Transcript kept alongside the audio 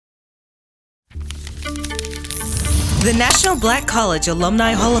The National Black College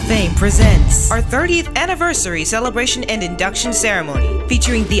Alumni Hall of Fame presents our 30th anniversary celebration and induction ceremony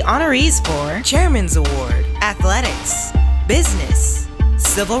featuring the honorees for Chairman's Award, Athletics, Business,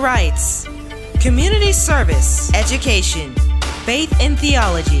 Civil Rights, Community Service, Education, Faith and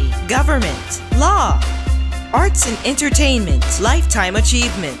Theology, Government, Law, Arts and Entertainment, Lifetime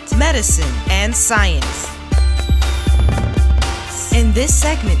Achievement, Medicine, and Science. In this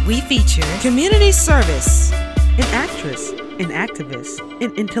segment, we feature Community Service. An actress, an activist,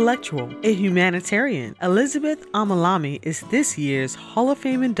 an intellectual, a humanitarian, Elizabeth Omilami is this year's Hall of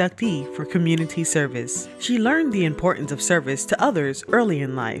Fame inductee for community service. She learned the importance of service to others early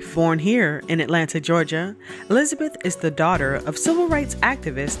in life. Born here in Atlanta, Georgia, Elizabeth is the daughter of civil rights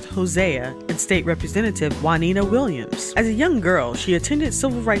activist Hosea and state representative Juanita Williams. As a young girl, she attended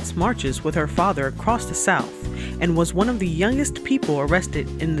civil rights marches with her father across the South and was one of the youngest people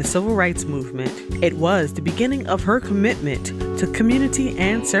arrested in the civil rights movement. It was the beginning of her commitment to community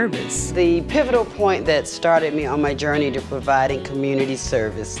and service. The pivotal point that started me on my journey to providing community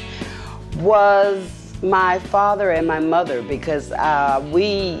service was my father and my mother, because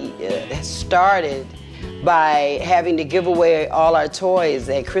we started by having to give away all our toys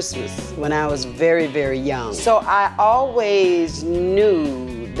at Christmas when I was very, very young. So I always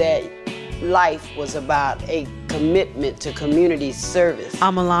knew that life was about a commitment to community service.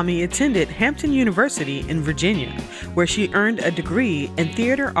 Omilami attended Hampton University in Virginia, where she earned a degree in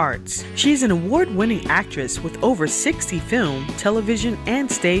theater arts. She's an award-winning actress with over 60 film, television, and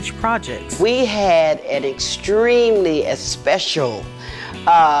stage projects. We had an extremely special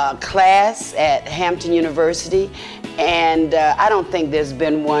class at Hampton University, and I don't think there's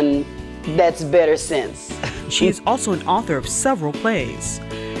been one that's better since. She is also an author of several plays.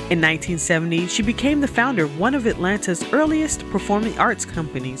 In 1970, she became the founder of one of Atlanta's earliest performing arts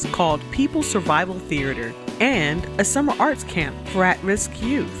companies called People Survival Theater and a summer arts camp for at-risk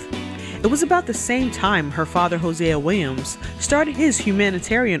youth. It was about the same time her father, Hosea Williams, started his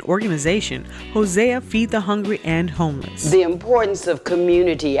humanitarian organization, Hosea Feed the Hungry and Homeless. The importance of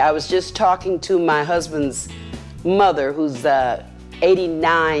community. I was just talking to my husband's mother, who's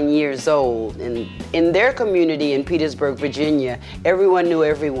 89 years old, and in their community in Petersburg, Virginia, everyone knew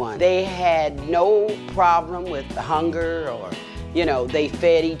everyone. They had no problem with hunger, or, you know, they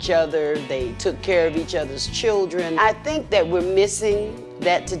fed each other, they took care of each other's children. I think that we're missing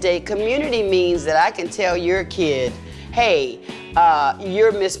that today. Community means that I can tell your kid, hey,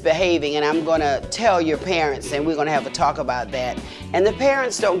 you're misbehaving, and I'm gonna tell your parents, and we're gonna have a talk about that. And the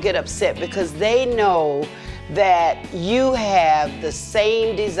parents don't get upset because they know that you have the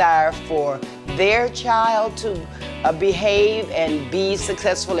same desire for their child to behave and be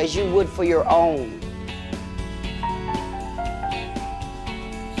successful as you would for your own.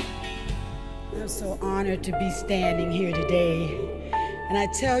 I'm so honored to be standing here today. And I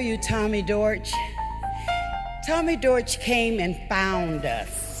tell you, Tommy Dortch came and found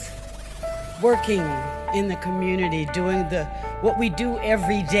us, working in the community, doing what we do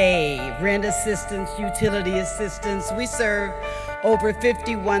every day, rent assistance, utility assistance. We serve over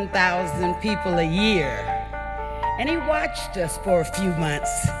 51,000 people a year. And he watched us for a few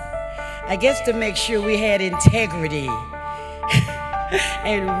months, I guess to make sure we had integrity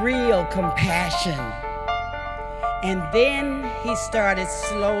and real compassion. And then he started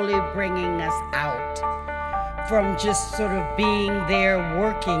slowly bringing us out from just sort of being there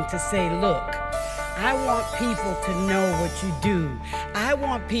working to say, look, I want people to know what you do. I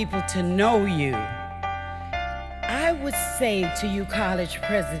want people to know you. I would say to you college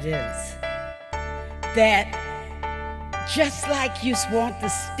presidents that just like you want the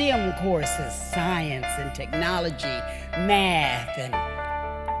STEM courses, science and technology, math and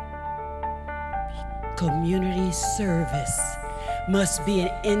community service must be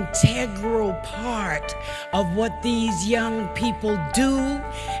an integral part of what these young people do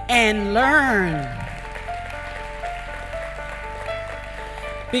and learn.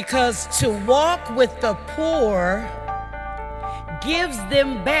 Because to walk with the poor gives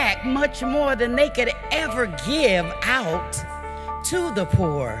them back much more than they could ever give out to the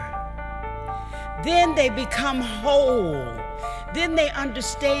poor. Then they become whole. Then they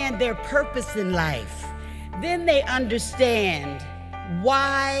understand their purpose in life. Then they understand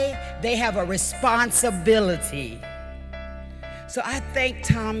why they have a responsibility. So I thank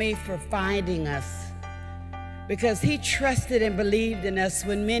Tommy for finding us, because he trusted and believed in us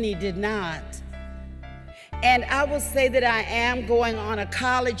when many did not. And I will say that I am going on a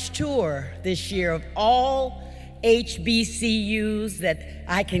college tour this year of all HBCUs that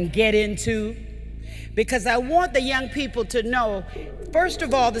I can get into, because I want the young people to know, first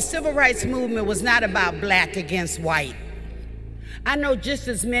of all, the civil rights movement was not about black against white. I know just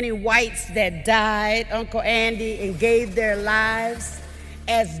as many whites that died, Uncle Andy, and gave their lives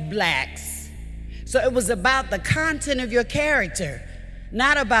as blacks. So it was about the content of your character,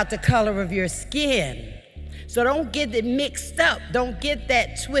 not about the color of your skin. So don't get it mixed up. Don't get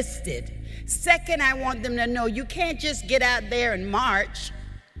that twisted. Second, I want them to know you can't just get out there and march.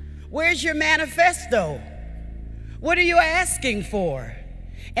 Where's your manifesto? What are you asking for?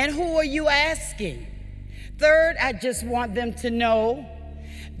 And who are you asking? Third, I just want them to know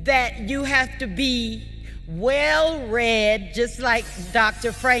that you have to be well-read, just like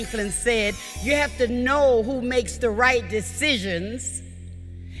Dr. Franklin said. You have to know who makes the right decisions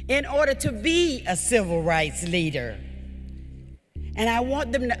in order to be a civil rights leader. And I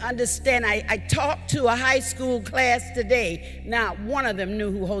want them to understand, I talked to a high school class today. Not one of them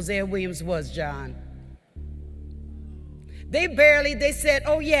knew who Hosea Williams was, John. They said,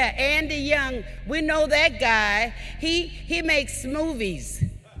 oh yeah, Andy Young, we know that guy. He makes movies.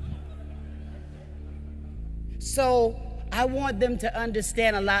 So I want them to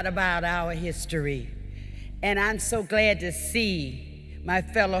understand a lot about our history. And I'm so glad to see my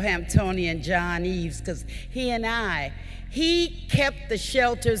fellow Hamptonian, John Eves, because he kept the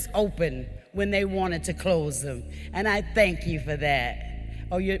shelters open when they wanted to close them. And I thank you for that.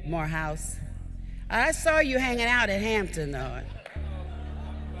 Oh, you're at Morehouse? I saw you hanging out at Hampton, though.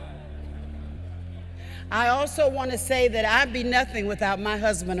 I also want to say that I'd be nothing without my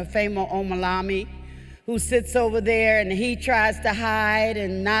husband, Afemo Omilami, who sits over there and he tries to hide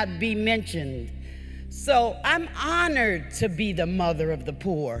and not be mentioned. So I'm honored to be the mother of the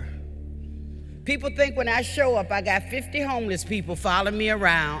poor. People think when I show up, I got 50 homeless people following me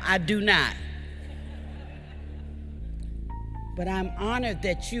around. I do not. But I'm honored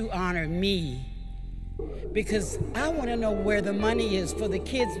that you honor me, because I want to know where the money is for the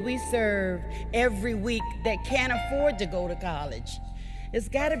kids we serve every week that can't afford to go to college. It's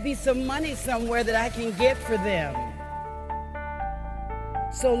got to be some money somewhere that I can get for them.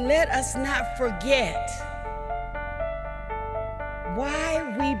 So let us not forget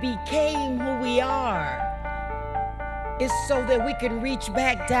why we became who we are. It's so that we can reach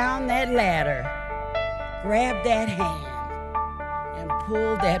back down that ladder, grab that hand, and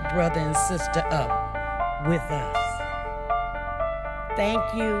pull that brother and sister up with us. Thank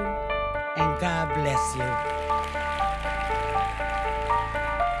you, and God bless you.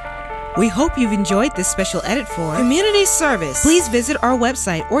 We hope you've enjoyed this special edit for community service. Please visit our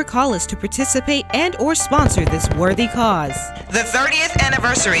website or call us to participate and/or sponsor this worthy cause. The 30th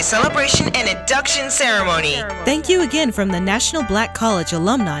Anniversary Celebration and Induction Ceremony. Thank you again from the National Black College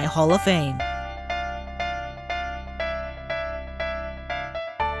Alumni Hall of Fame.